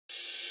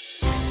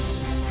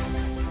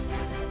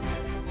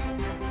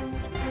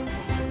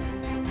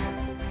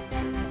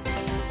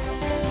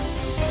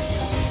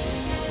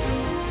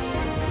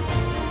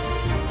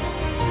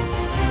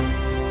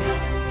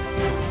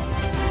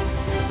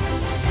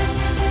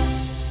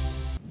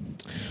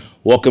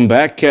Welcome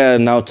back.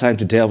 Now time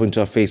to delve into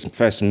our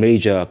first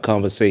major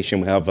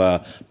conversation. We have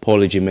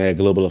Paul Ejime,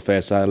 Global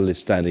Affairs Analyst,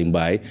 standing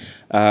by.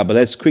 But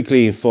let's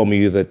quickly inform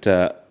you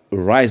that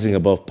rising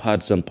above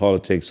partisan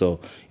politics or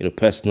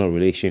personal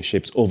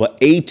relationships, over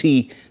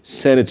 80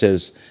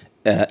 senators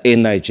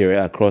in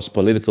Nigeria across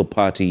political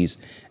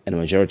parties and a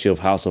majority of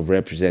House of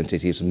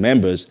Representatives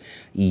members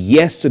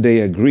yesterday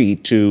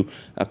agreed to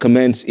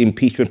commence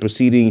impeachment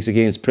proceedings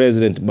against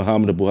President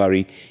Muhammadu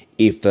Buhari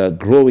if the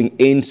growing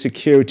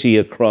insecurity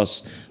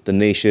across the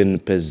nation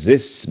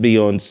persists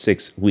beyond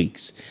 6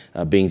 weeks,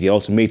 being the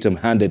ultimatum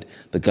handed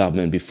the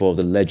government before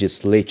the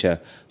legislature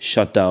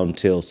shut down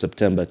till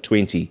September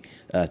 20,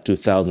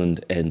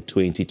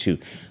 2022.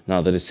 Now,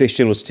 the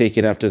decision was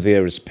taken after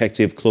their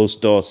respective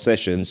closed-door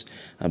sessions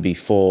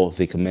before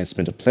the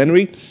commencement of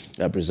plenary,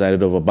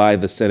 presided over by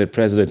the Senate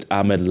President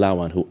Ahmed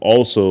Lawan, who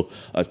also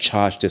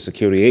charged the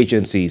security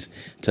agencies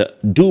to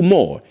do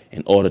more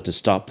in order to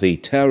stop the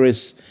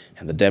terrorists,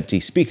 and the Deputy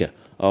Speaker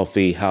of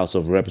the House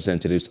of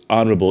Representatives,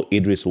 Honorable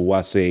Idris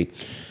Uwase.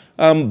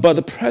 But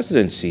the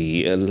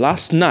presidency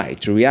last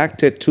night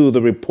reacted to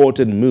the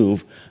reported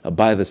move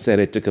by the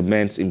Senate to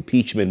commence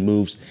impeachment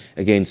moves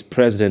against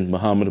President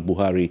Muhammadu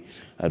Buhari,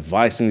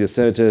 advising the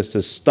senators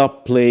to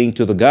stop playing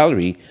to the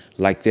gallery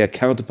like their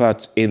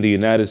counterparts in the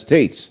United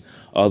States.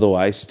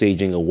 Otherwise,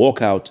 staging a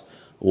walkout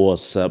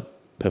was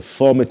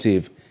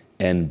performative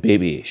and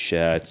babyish.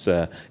 It's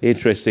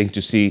interesting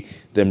to see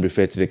them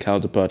refer to their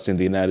counterparts in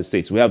the United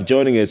States. We have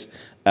joining us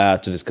to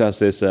discuss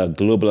this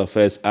Global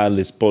Affairs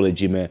Analyst Paul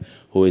Ejime,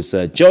 who is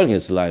joining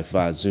us live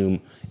via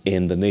Zoom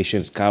in the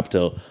nation's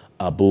capital,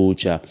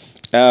 Abuja.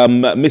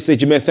 Mr.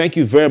 Ejime, thank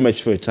you very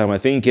much for your time. I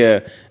think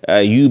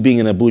you being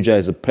in Abuja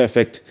is a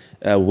perfect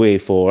way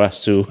for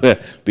us to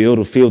be able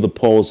to feel the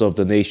pulse of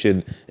the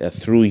nation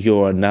through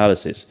your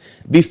analysis.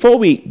 Before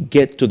we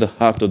get to the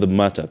heart of the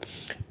matter,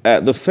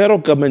 the federal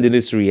government, in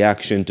its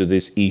reaction to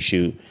this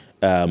issue,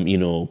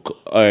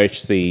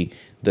 urged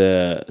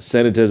the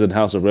senators and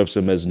House of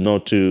Representatives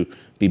not to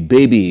be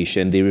babyish,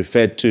 and they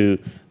referred to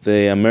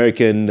the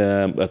American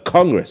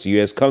Congress,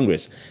 U.S.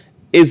 Congress.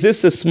 Is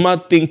this a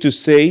smart thing to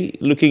say,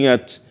 looking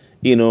at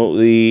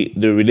the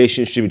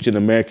relationship between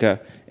America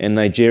and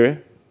Nigeria?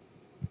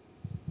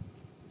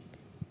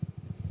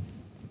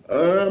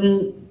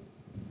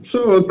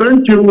 So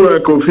thank you,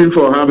 Kofi,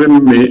 for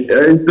having me.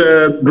 It's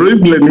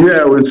drizzling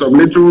here with some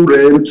little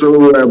rain,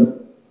 so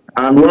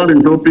I'm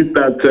really hoping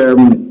that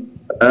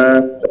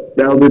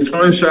there will be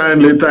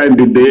sunshine later in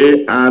the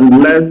day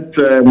and less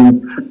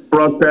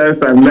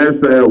protest and less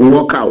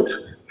walkout.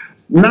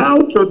 Now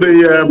to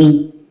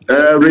the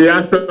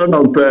reaction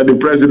of the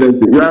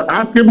presidency. You are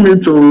asking me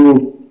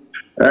to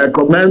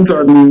comment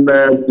on,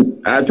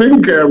 I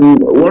think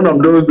one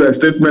of those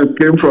statements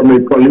came from a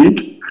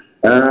colleague.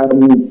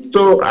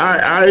 So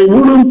I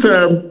wouldn't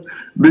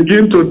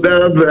begin to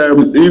delve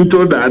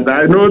into that.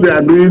 I know they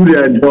are doing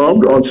their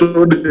job, or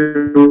so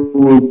they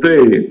will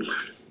say.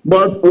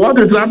 But what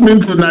is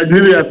happening to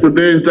Nigeria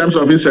today in terms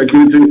of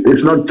insecurity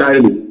is not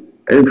childish.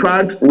 In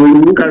fact,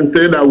 we can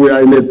say that we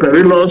are in a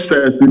perilous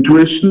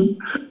situation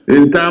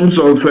in terms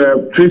of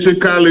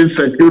physical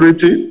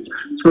insecurity,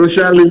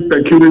 social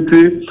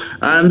insecurity,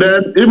 and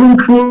even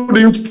food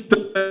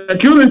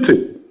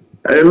insecurity.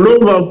 A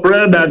loaf of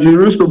bread that you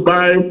used to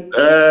buy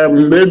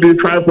maybe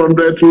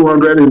 500,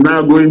 200 is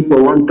now going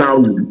for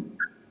 1,000.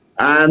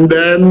 And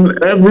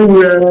then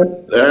everywhere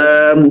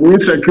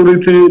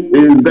insecurity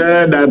is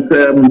there, that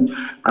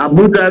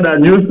Abuja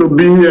that used to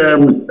be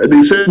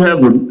the same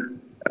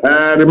heaven.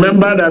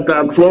 Remember that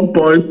at one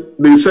point,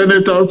 the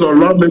senators or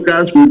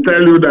lawmakers will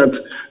tell you that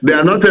they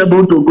are not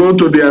able to go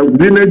to their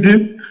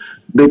villages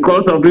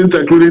because of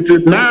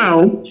insecurity.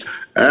 Now,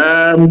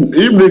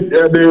 if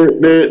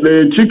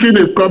the chicken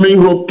is coming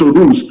home to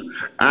roost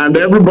and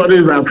everybody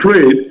is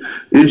afraid,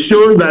 it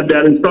shows that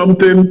there is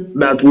something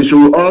that we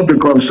should all be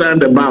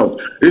concerned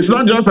about. It's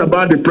not just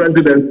about the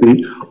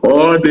presidency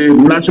or the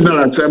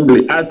National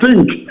Assembly. I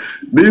think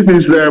this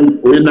is a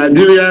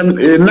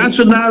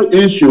national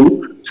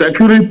issue.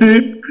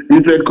 Security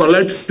is a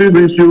collective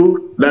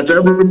issue that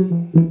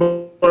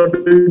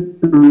everybody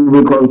should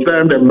be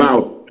concerned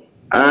about.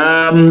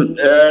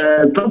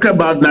 Talk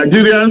about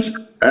Nigerians.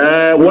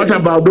 What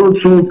about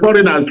those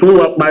foreigners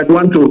who might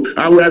want to?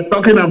 And we are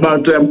talking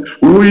about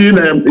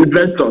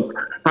investors.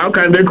 How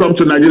can they come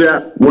to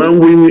Nigeria when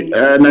we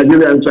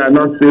Nigerians are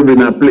not safe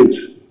in our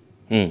place?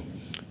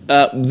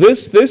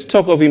 This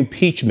talk of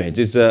impeachment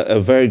is a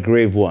very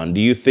grave one. Do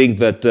you think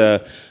that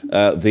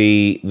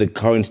the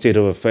current state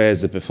of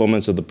affairs, the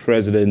performance of the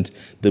president,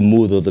 the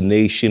mood of the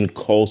nation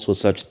calls for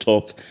such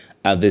talk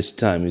at this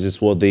time? Is this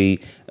what the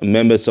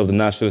members of the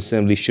National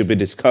Assembly should be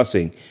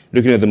discussing?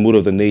 Looking at the mood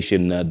of the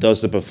nation,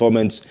 does the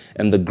performance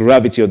and the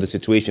gravity of the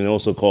situation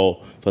also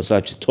call for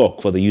such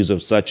talk, for the use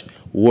of such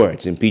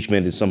words?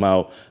 Impeachment is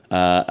somehow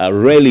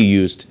rarely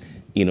used,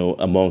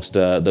 amongst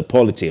the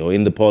polity or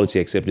in the polity,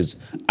 except it's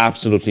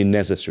absolutely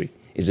necessary.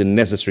 Is it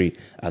necessary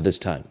at this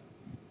time?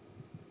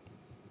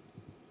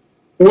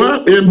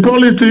 Well, in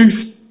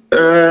politics,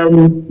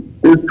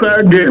 it's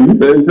fair game.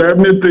 There's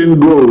anything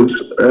goes,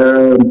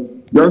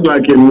 just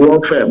like in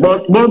warfare.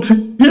 But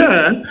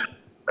here,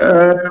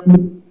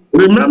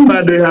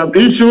 remember they have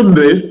issued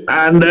this,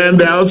 and then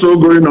they're also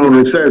going on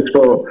research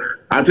for,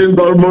 I think,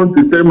 almost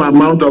the same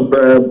amount of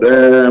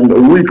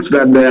weeks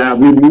that they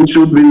have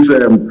issued this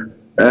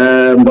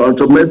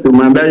ultimatum,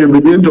 and then you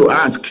begin to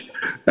ask,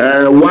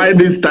 why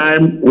this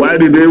time? Why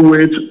did they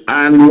wait?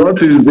 And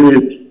what is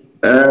the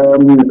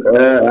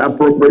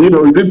appropriate?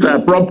 Is it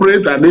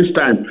appropriate at this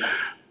time?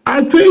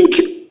 I think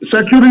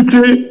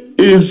security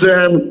is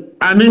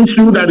an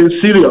issue that is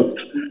serious.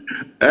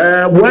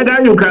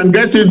 Whether you can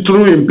get it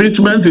through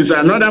impeachment is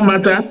another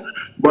matter.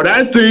 But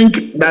I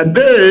think that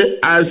they,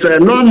 as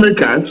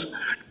lawmakers,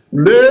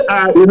 they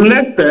are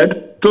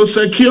elected to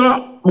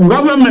secure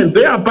government.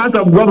 They are part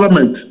of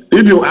government,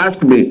 if you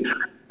ask me.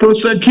 To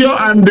secure,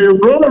 and the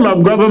role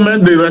of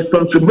government, the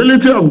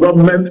responsibility of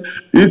government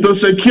is to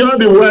secure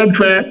the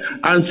welfare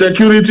and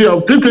security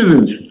of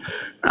citizens.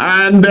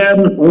 And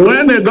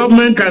when a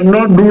government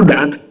cannot do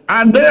that,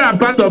 and they are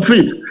part of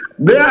it,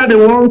 they are the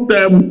ones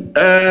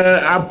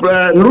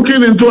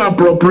looking into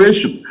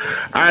appropriation.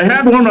 I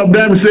heard one of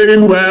them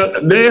saying, well,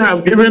 they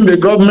have given the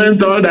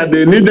government all that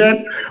they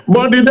needed,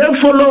 but did they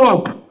follow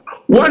up?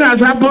 What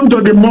has happened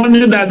to the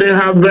money that they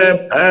have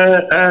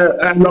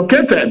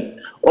allocated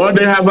or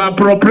they have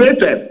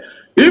appropriated?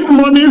 If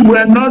money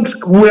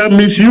were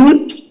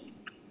misused,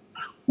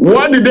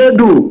 what did they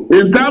do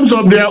in terms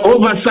of their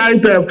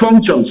oversight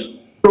functions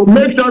to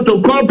make sure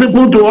to call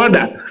people to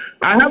order?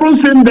 I haven't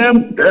seen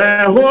them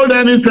hold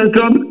any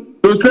session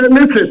to say,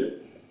 listen,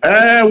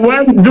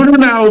 when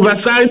during our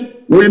oversight,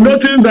 we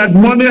noticed that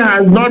money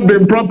has not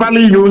been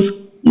properly used.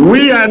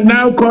 We are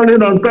now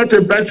calling on such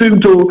a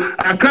person to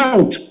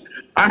account.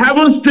 I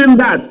haven't seen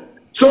that.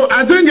 So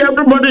I think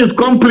everybody is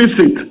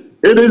complicit.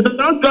 It is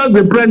not just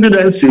the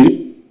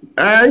presidency,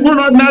 even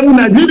ordinary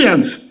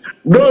Nigerians,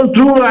 those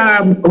who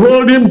are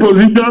holding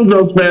positions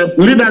of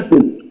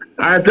leadership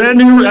at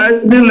any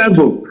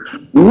level.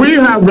 We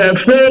have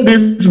failed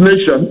this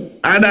nation,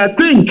 and I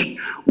think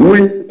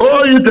we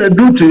owe it a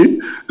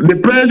duty, the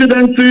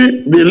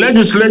presidency, the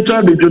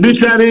legislature, the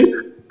judiciary,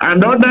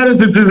 and ordinary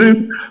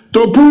citizens,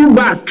 to pull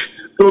back,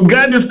 to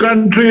get this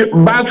country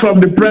back from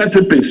the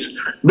precipice.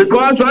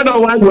 Because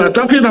otherwise, we are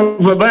talking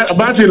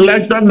about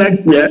election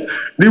next year.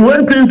 The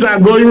way things are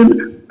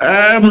going,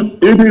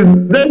 it is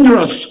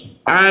dangerous,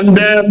 and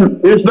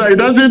it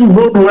doesn't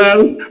bode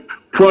well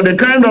for the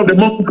kind of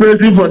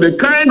democracy, for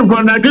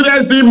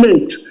Nigeria's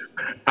image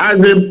as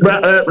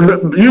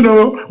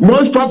the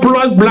most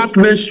populous black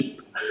nation,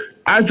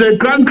 as a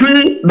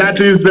country that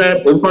is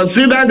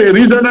considered a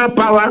regional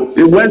power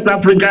in West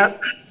Africa.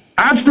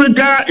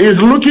 Africa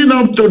is looking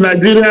up to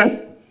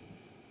Nigeria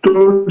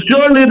to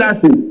show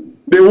leadership.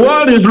 The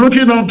world is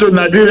looking up to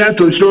Nigeria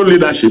to show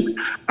leadership.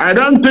 I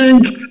don't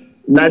think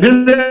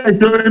Nigeria is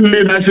showing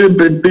leadership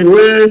in the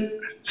way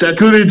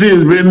security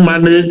is being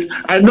managed.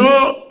 I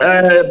know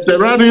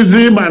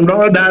terrorism and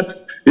all that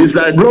is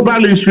a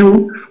global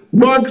issue,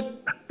 but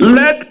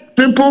let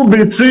people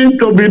be seen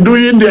to be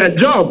doing their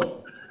job.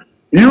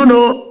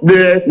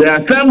 The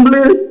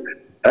assembly,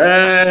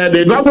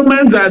 the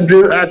governments are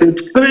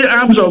the three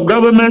arms of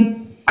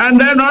government,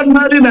 and then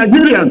ordinary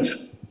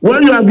Nigerians.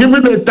 When you are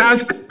given a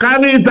task,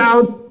 carry it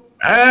out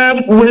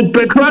with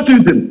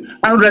patriotism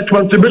and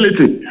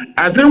responsibility.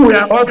 I think we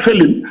are all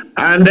failing,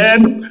 and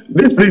then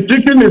the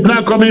chicken is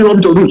now coming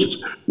home to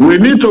roost. We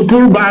need to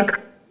pull back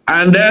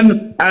and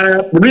then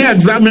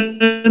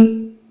re-examine.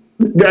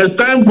 There's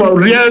time for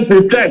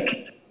reality check,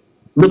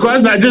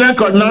 because Nigeria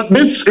cannot.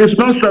 This is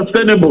not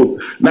sustainable.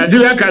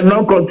 Nigeria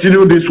cannot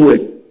continue this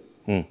way.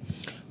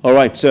 All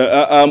right,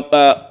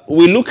 so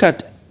we look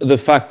at the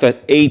fact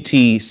that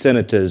 80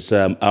 senators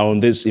are on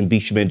this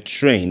impeachment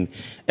train,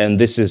 and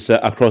this is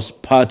across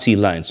party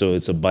lines. So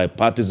it's a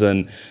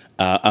bipartisan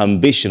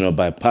ambition or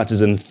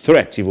bipartisan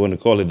threat, if you want to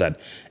call it that.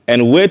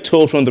 And we're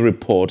told from the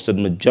reports that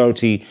the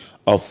majority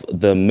of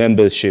the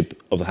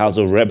membership of the House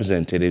of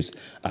Representatives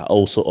are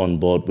also on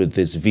board with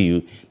this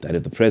view that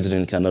if the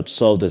president cannot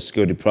solve the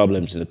security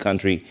problems in the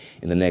country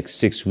in the next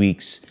 6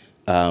 weeks,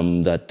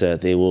 that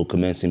they will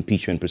commence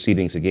impeachment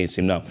proceedings against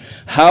him. Now,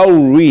 how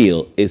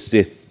real is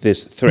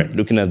this threat?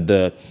 Looking at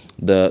the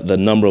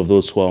number of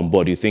those who are on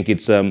board, do you think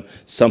it's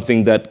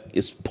something that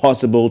is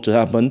possible to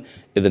happen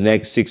in the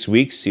next 6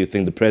 weeks? Do you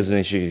think the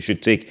president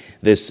should take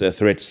this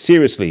threat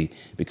seriously,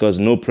 because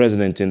no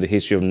president in the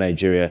history of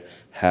Nigeria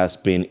has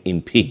been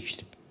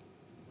impeached?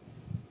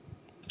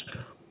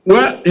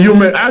 Well, you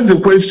may ask the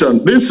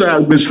question. This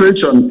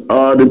administration,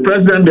 the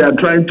president they are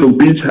trying to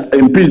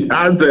impeach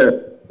has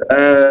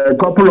a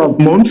couple of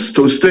months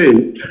to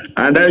stay,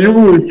 and then you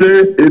will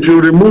say, if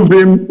you remove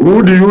him,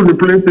 who do you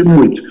replace him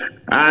with?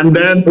 And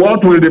then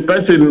what will the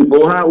person,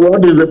 or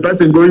what is the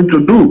person going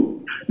to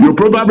do? You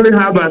probably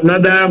have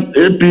another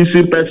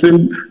APC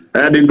person,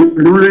 the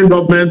ruling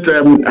government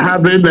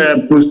having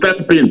to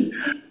step in.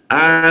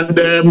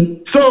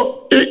 And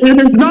so it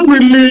is not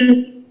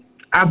really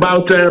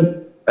about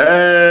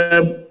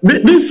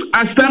this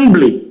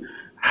assembly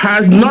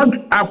has not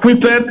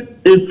acquitted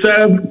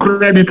itself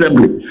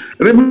creditably.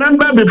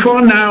 Remember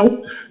before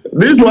now,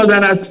 this was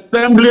an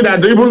assembly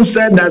that even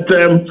said that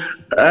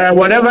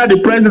whatever the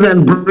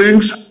president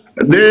brings,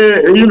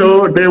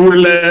 they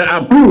will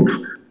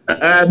approve.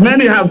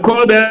 Many have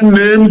called them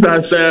names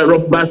as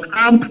Robert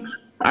Stamp,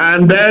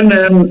 and then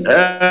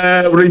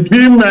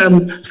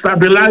regime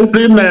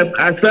stabilizing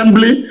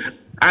assembly.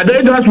 Are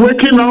they just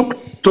waking up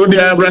to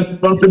their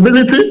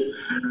responsibility?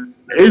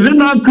 Is it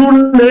not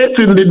too late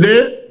in the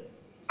day?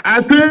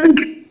 I think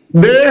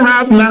they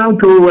have now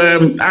to,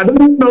 I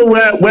don't know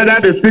whether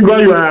the figure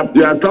you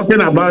are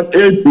talking about,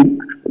 80.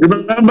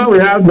 Remember, we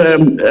have,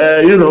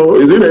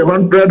 is it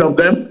 100 of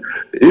them?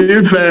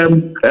 If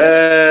 80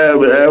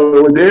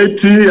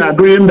 are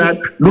doing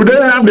that, do they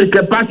have the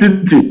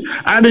capacity?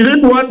 And is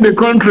it what the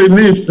country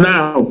needs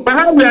now?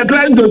 Perhaps they are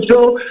trying to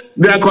show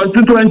their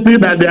constituency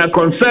that they are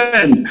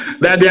concerned,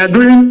 that they are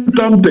doing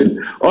something.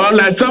 Or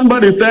like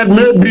somebody said,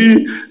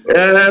 maybe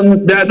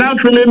they are now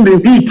feeling the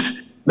heat.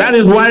 That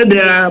is why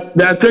they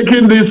are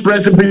taking this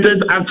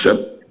precipitate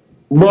action.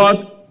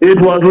 But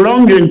it was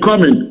long in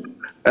coming.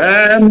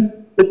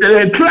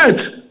 A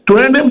threat to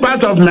any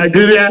part of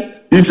Nigeria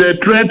is a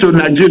threat to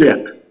Nigeria.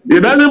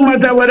 It doesn't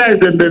matter whether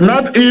it's in the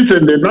northeast,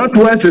 in the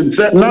northwest, in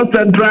north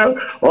central,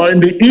 or in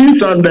the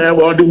east or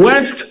the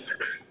west.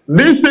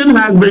 This thing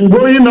has been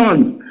going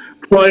on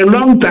for a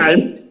long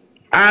time,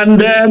 and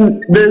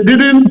they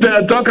didn't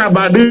talk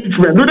about it.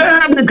 Do they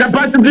have the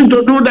capacity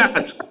to do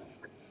that?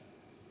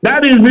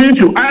 That is the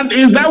issue. And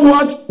is that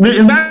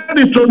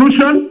the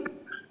solution?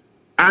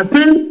 I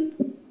think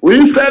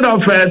instead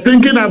of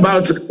thinking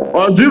about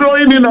or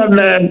zeroing in on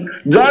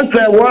just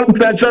one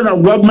section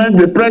of government,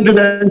 the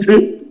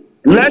presidency,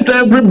 let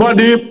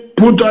everybody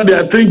put on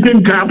their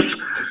thinking caps.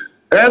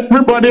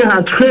 Everybody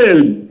has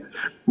failed.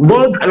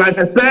 Both, like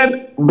I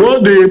said,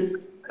 both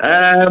the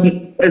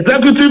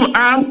executive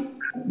arm,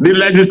 the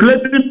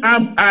legislative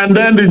arm, and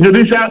then the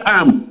judicial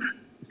arm.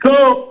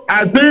 So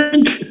I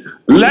think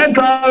let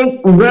all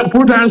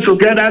put hands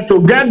together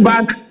to get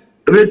back,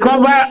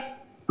 recover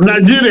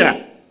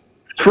Nigeria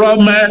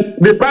from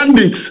the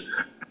bandits,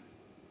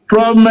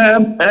 from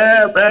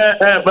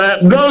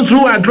those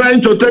who are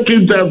trying to take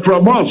it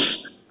from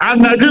us.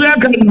 And Nigeria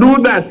can do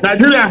that.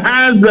 Nigeria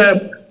has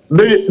the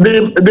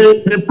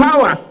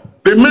power,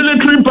 the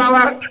military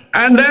power,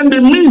 and then the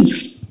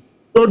means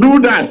to do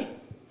that.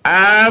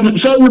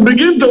 So we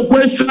begin to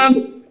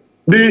question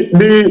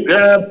maybe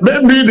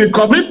the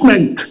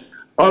commitment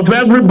of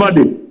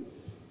everybody,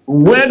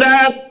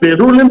 whether the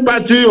ruling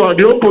party or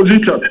the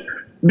opposition.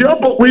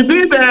 We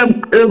need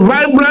a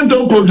vibrant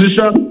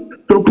opposition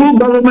to put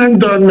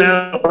government on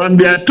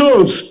their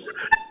toes.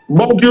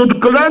 But you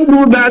can't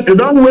do that. You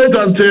don't wait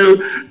until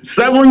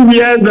 7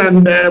 years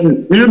and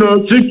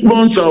 6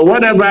 months or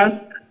whatever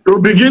to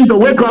begin to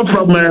wake up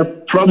from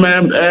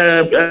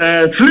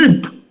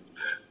sleep.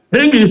 I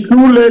think it's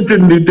too late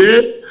in the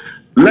day.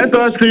 Let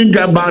us think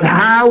about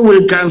how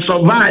we can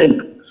survive.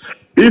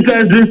 It's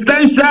an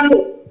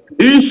existential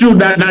issue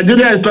that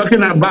Nigeria is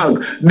talking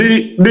about.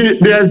 The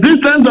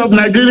existence of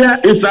Nigeria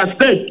is at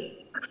stake.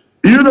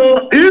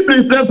 If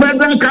the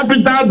federal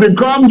capital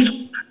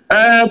becomes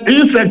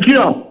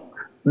insecure,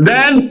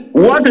 then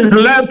what is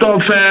left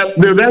of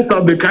the rest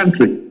of the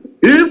country?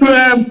 If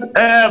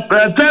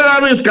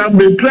terrorists can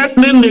be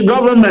threatening the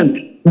government,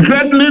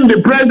 threatening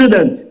the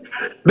president,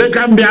 they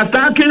can be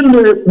attacking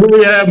the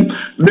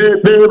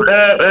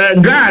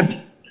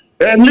guards,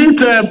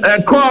 elite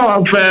corps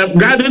of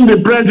guarding the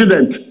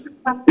president.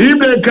 If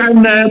they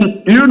can,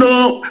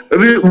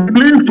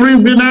 release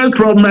prisoners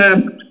from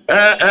a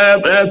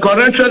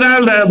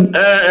correctional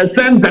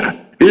center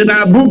in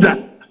Abuja,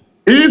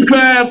 if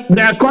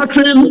they are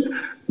causing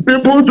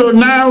people to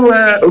now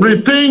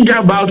rethink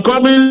about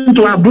coming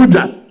to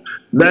Abuja,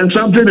 then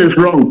something is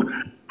wrong.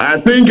 I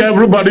think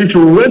everybody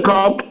should wake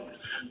up.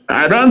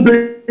 I don't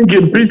think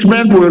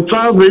impeachment will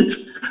solve it.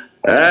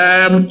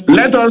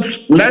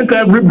 Let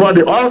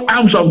everybody, all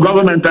arms of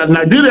government and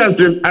Nigerians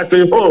as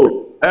a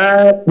whole,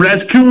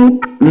 rescue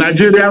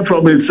Nigeria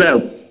from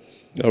itself.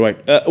 All right.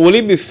 Will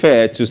it be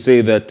fair to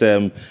say that,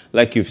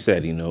 like you've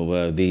said,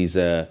 these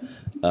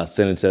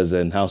senators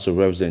and House of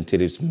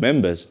Representatives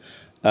members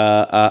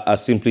are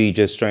simply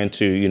just trying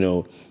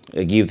to,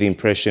 give the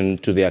impression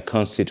to their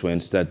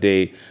constituents that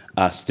they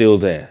are still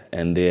there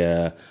and they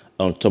are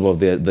on top of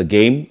the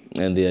game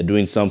and they are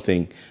doing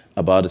something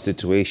about the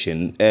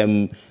situation.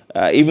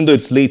 Even though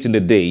it's late in the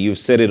day, you've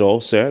said it all,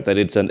 sir, that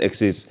it's an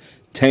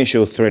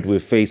existential threat we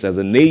face as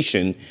a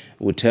nation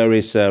with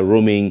terrorists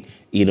roaming,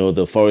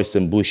 the forests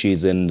and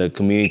bushes and the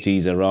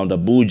communities around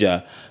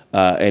Abuja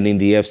and in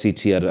the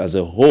FCT as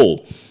a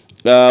whole.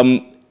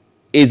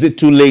 Is it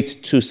too late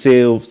to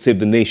save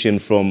the nation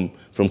from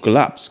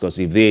collapse? Because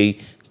if they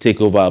take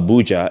over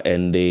Abuja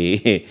and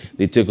they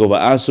take over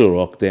Aso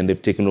Rock, then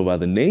they've taken over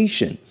the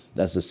nation.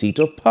 That's the seat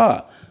of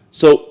power.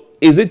 So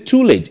is it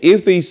too late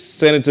if these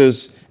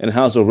senators and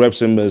House of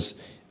Reps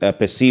members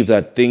perceive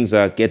that things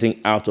are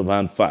getting out of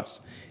hand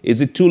fast?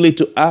 Is it too late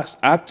to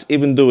act,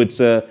 even though it's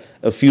a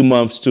few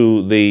months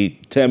to the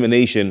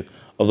termination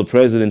of the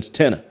president's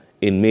tenure?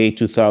 in May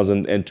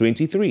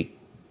 2023?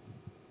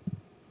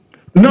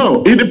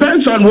 No, it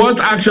depends on what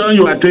action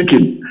you are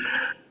taking.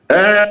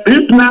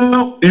 If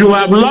now you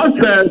have lost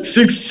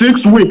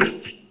six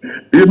weeks,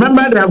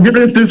 remember they have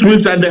given 6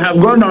 weeks and they have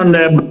gone on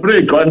a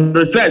break on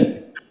research.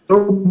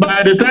 So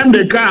by the time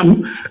they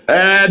come,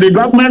 the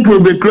government will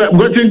be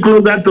getting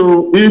closer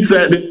to it,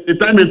 the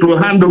time it will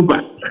hand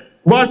over.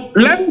 But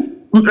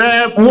let's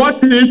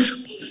watch it.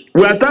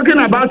 We are talking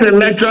about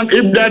election.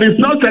 If there is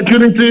no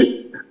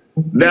security,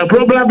 there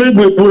probably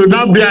will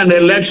not be an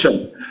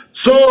election.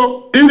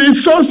 So it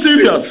is so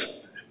serious.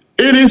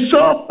 It is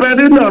so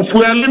perilous.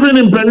 We are living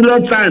in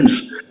perilous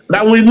times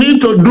that we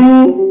need to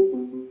do,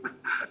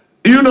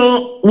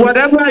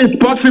 whatever is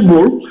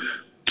possible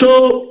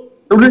to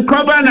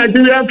recover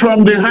Nigeria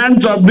from the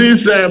hands of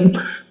these armed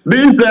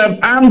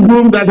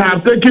groups that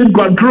have taken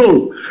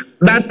control.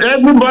 That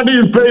everybody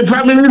is paying,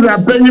 families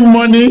are paying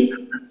money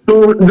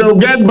to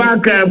get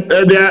back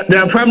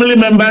their family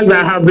members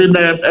that have been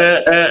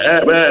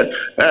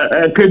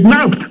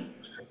kidnapped.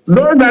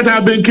 Those that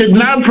have been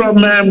kidnapped from,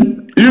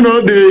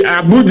 the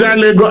Abuja,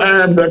 Lagos,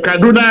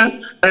 Kaduna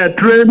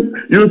train,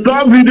 you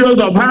saw videos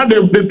of how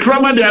the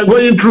trauma they are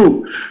going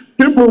through.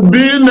 People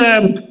being,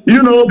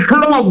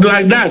 flogged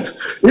like that.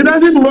 It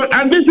doesn't work.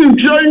 And this is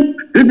showing,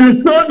 if you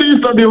show this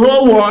to the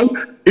whole world,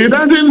 it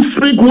doesn't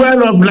speak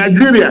well of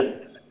Nigeria.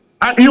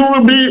 You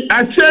will be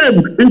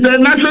ashamed. It's a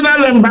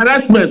national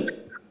embarrassment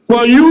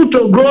for you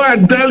to go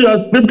and tell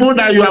your people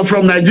that you are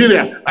from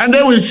Nigeria, and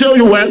they will show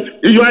you, well,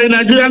 you are in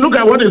Nigeria. Look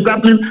at what is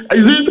happening. Are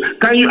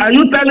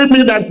you telling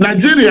me that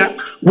Nigeria,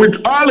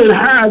 with all it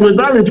has, with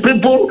all its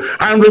people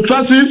and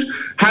resources,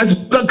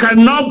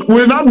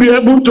 will not be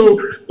able to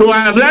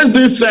arrest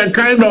this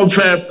kind of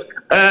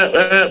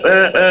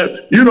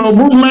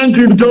movement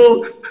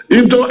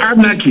into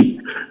anarchy?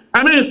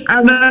 I mean,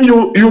 and then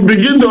you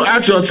begin to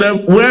ask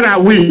yourself, where are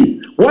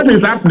we? What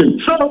is happening?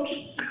 So,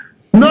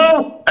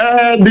 no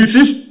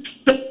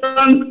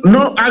decision,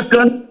 no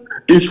action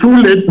is too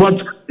late,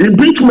 but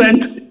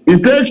impeachment,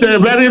 it takes a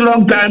very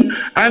long time,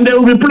 and they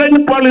will be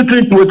playing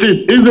politics with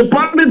it. It's the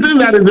politics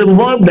that is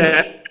involved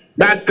there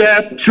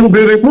that should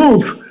be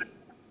removed.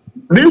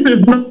 This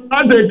is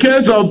not a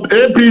case of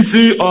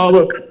APC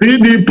or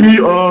PDP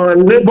or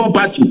Labour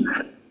Party.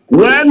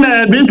 When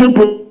these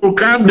people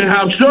come, they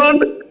have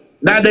shown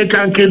that they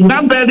can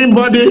kidnap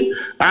anybody,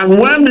 and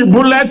when the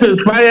bullet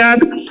is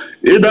fired,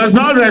 it does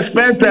not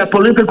respect their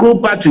political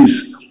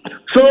parties.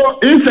 So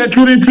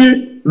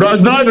insecurity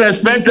does not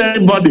respect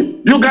anybody.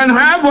 You can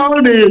have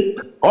all the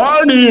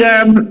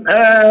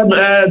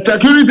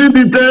security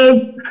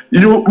details,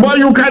 but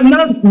you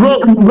cannot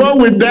go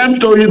with them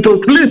to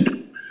sleep.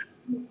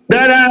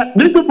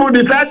 These people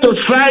decide to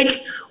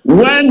strike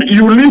when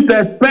you least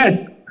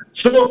expect.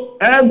 So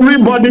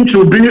everybody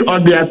should be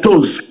on their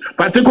toes,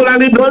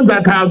 particularly those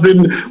that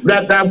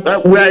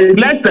were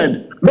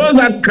elected, those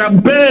that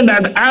campaign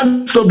and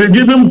ask to be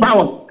given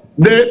power.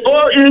 They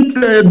owe it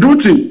a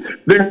duty.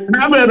 They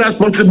have a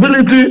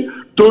responsibility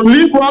to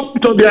live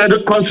up to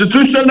their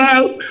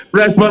constitutional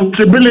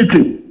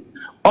responsibility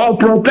of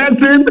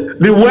protecting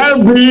the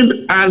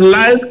well-being and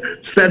life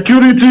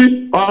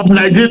security of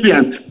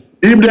Nigerians.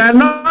 If they are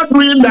not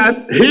doing that,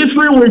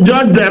 history will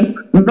judge them,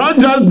 not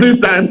just this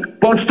time.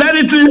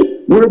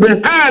 Posterity will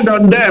be hard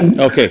on them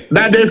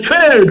that they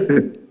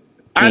failed.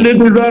 And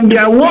it is on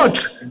their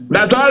watch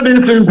that all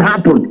these things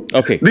happen.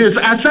 This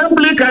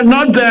assembly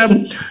cannot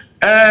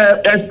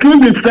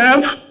excuse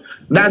itself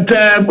that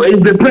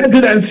in the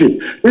presidency.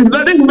 It's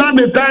not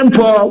the time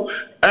for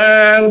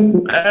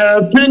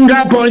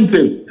finger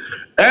pointing.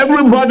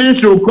 Everybody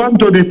should come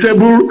to the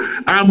table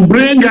and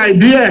bring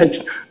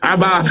ideas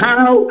about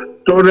how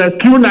to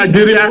rescue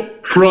Nigeria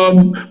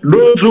from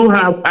those who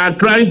are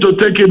trying to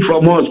take it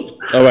from us.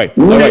 All right.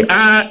 We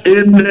are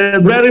in a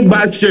very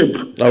bad shape.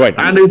 All right.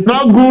 And it's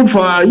not good for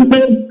our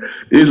image.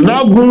 It's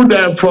not good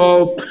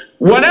for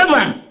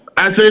whatever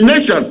as a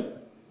nation.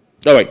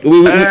 All right.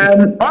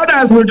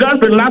 Others will just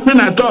be laughing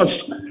at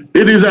us.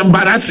 It is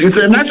embarrassing. It's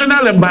a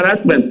national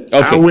embarrassment.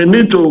 And we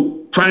need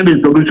to find a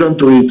solution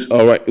to it.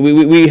 All right.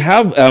 We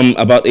have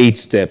about 8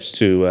 steps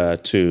to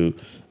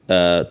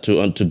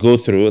go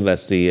through.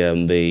 That's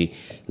the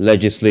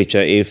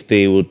legislature, if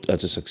they would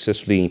to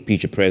successfully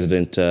impeach a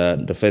president.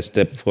 The first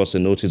step, of course, a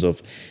notice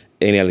of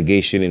any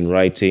allegation in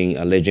writing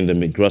alleging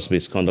the gross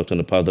misconduct on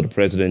the part of the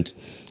president,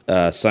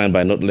 signed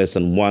by not less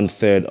than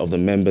 1/3 of the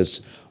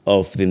members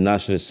of the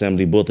National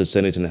Assembly, both the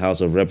Senate and the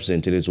House of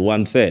Representatives,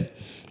 1/3.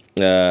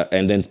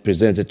 And then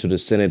presented to the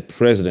Senate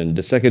President.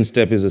 The second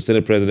step is the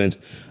Senate President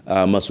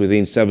must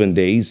within 7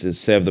 days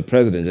serve the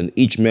President and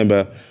each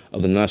member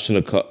of the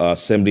National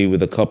Assembly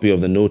with a copy of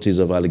the notice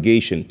of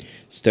allegation.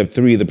 Step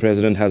 3, the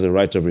President has a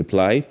right of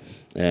reply,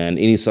 and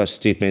any such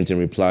statement in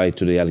reply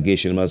to the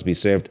allegation must be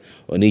served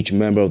on each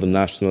member of the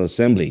National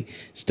Assembly.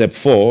 Step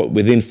 4,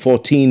 within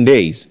 14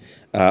 days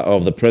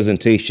of the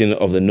presentation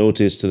of the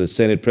notice to the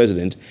Senate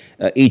President,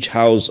 each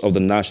House of the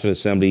National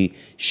Assembly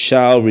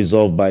shall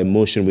resolve by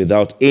motion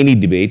without any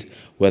debate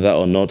whether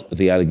or not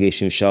the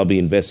allegation shall be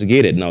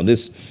investigated. Now,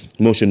 this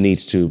motion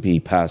needs to be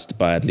passed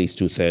by at least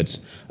 2/3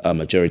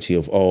 majority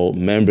of all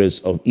members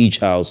of each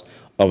House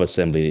of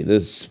Assembly. The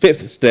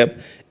fifth step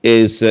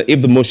is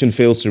if the motion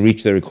fails to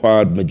reach the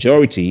required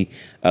majority,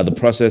 the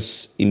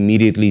process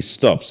immediately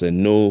stops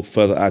and no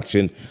further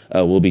action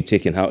will be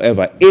taken.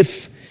 However,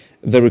 if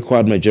the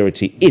required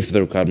majority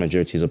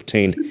is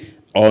obtained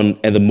and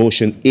the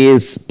motion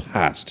is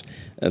passed,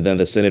 then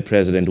the Senate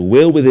President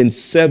will, within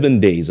 7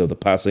 days of the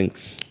passing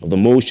of the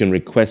motion,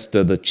 request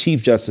the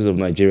Chief Justice of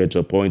Nigeria to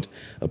appoint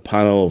a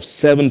panel of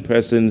 7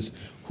 persons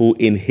who,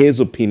 in his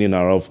opinion,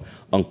 are of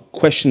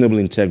unquestionable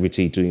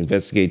integrity to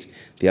investigate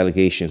the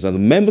allegations. And the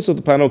members of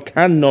the panel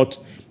cannot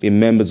be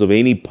members of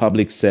any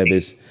public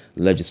service,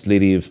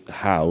 legislative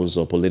house,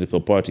 or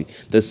political party.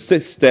 The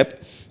sixth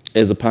step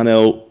is the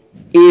panel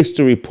is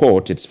to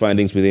report its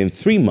findings within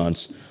 3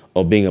 months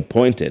of being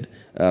appointed.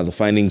 The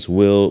findings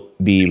will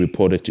be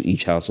reported to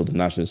each House of the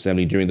National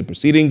Assembly. During the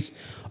proceedings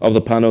of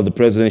the panel, the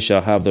President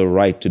shall have the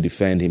right to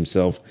defend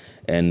himself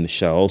and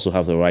shall also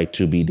have the right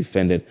to be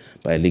defended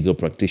by a legal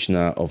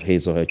practitioner of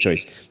his or her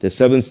choice. The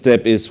seventh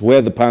step is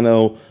where the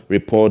panel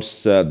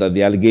reports that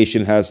the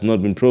allegation has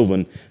not been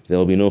proven, there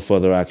will be no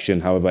further action.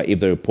 However, if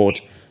the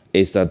report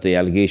is that the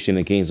allegation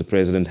against the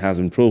President has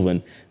been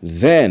proven,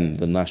 then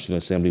the National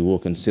Assembly will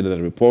consider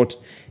the report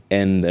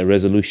and a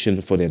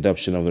resolution for the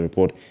adoption of the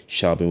report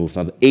shall be moved.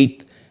 Now, the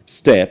eighth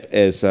step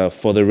is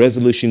for the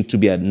resolution to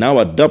be now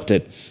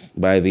adopted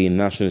by the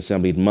National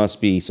Assembly, it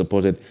must be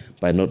supported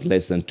by not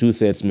less than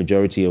 2/3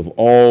 majority of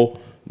all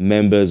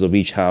members of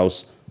each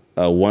House.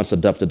 Once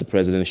adopted, the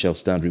President shall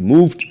stand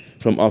removed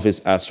from office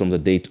as from the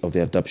date of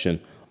the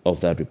adoption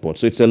of that report.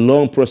 So it's a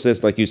long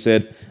process, like you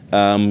said.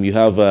 You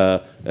have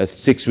a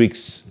 6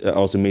 weeks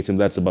ultimatum,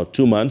 that's about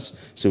 2 months.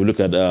 So we look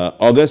at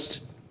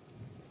August,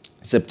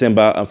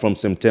 September, and from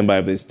September,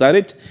 if they start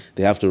it,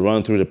 they have to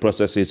run through the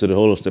processes to the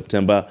whole of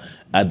September.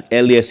 At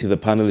earliest, if the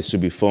panel is to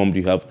be formed,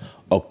 you have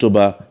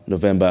October,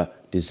 November,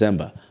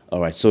 December.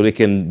 All right, so they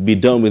can be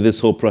done with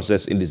this whole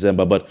process in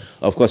December. But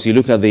of course, you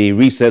look at the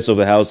recess of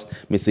the House,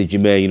 Mr.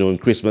 Ejime, you know, in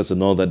Christmas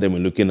and all that, then we're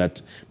looking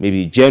at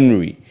maybe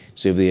January.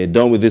 So if they are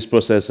done with this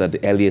process at the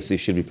earliest, it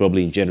should be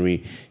probably in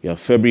January. You have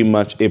February,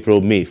 March,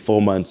 April, May,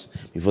 4 months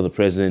before the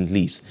President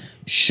leaves.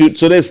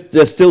 So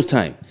there's still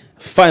time.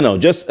 Final,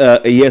 just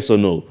a yes or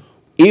no.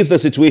 If the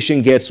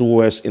situation gets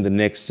worse in the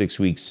next 6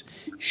 weeks,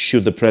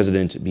 should the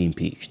President be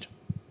impeached?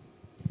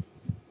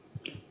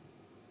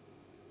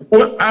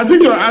 Well, I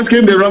think you're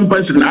asking the wrong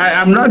person. I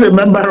am not a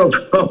member of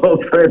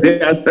the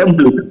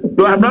Assembly,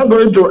 so I'm not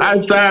going to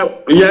answer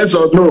yes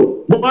or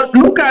no. But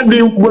look at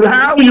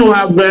how you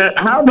have,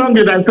 how long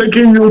it has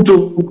taken you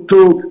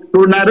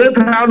to narrate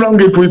how long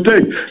it will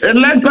take.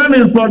 Election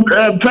is for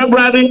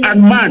February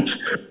and March,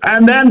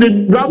 and then the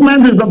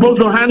government is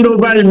supposed to hand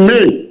over in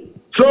May.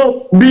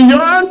 So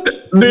beyond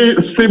the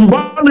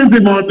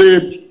symbolism of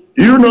the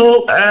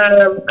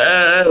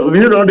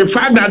the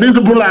fact that these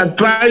people are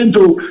trying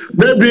to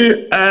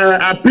maybe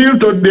appeal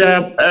to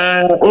their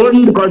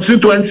own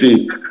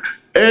constituency,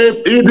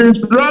 it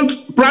is not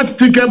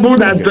practicable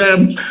that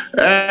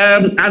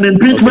an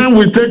impeachment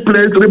will take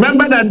place.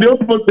 Remember that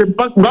the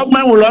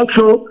government will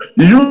also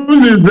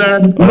use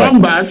its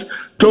numbers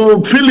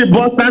to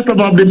filibuster some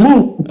of the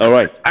moves. All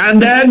right.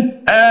 And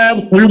then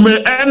we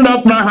may end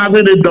up not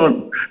having it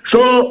done.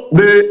 So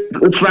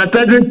the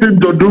strategic thing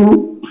to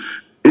do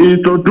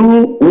is to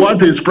do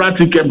what is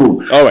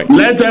practicable. All right.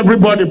 Let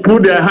everybody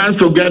put their hands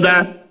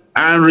together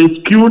and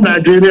rescue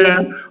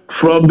Nigeria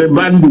from the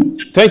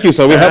bandits. Thank you,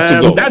 sir. We have to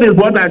go. That is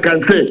what I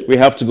can say. We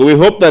have to go. We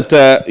hope that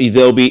there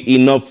will be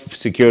enough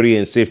security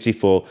and safety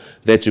for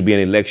there to be an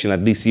election,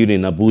 at least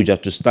even in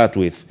Abuja, to start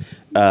with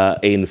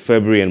in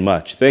February and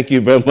March. Thank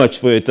you very much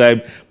for your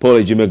time. Paul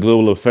Ejime,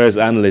 Global Affairs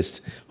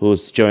Analyst,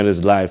 who's joined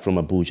us live from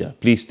Abuja.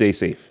 Please stay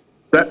safe.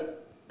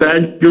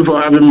 Thank you for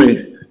having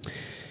me.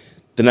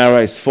 The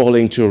Naira is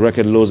falling to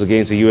record lows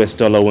against the US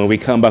dollar. When we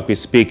come back, we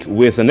speak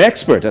with an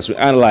expert as we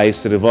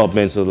analyze the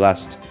developments of the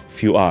last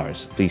few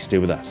hours. Please stay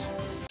with us.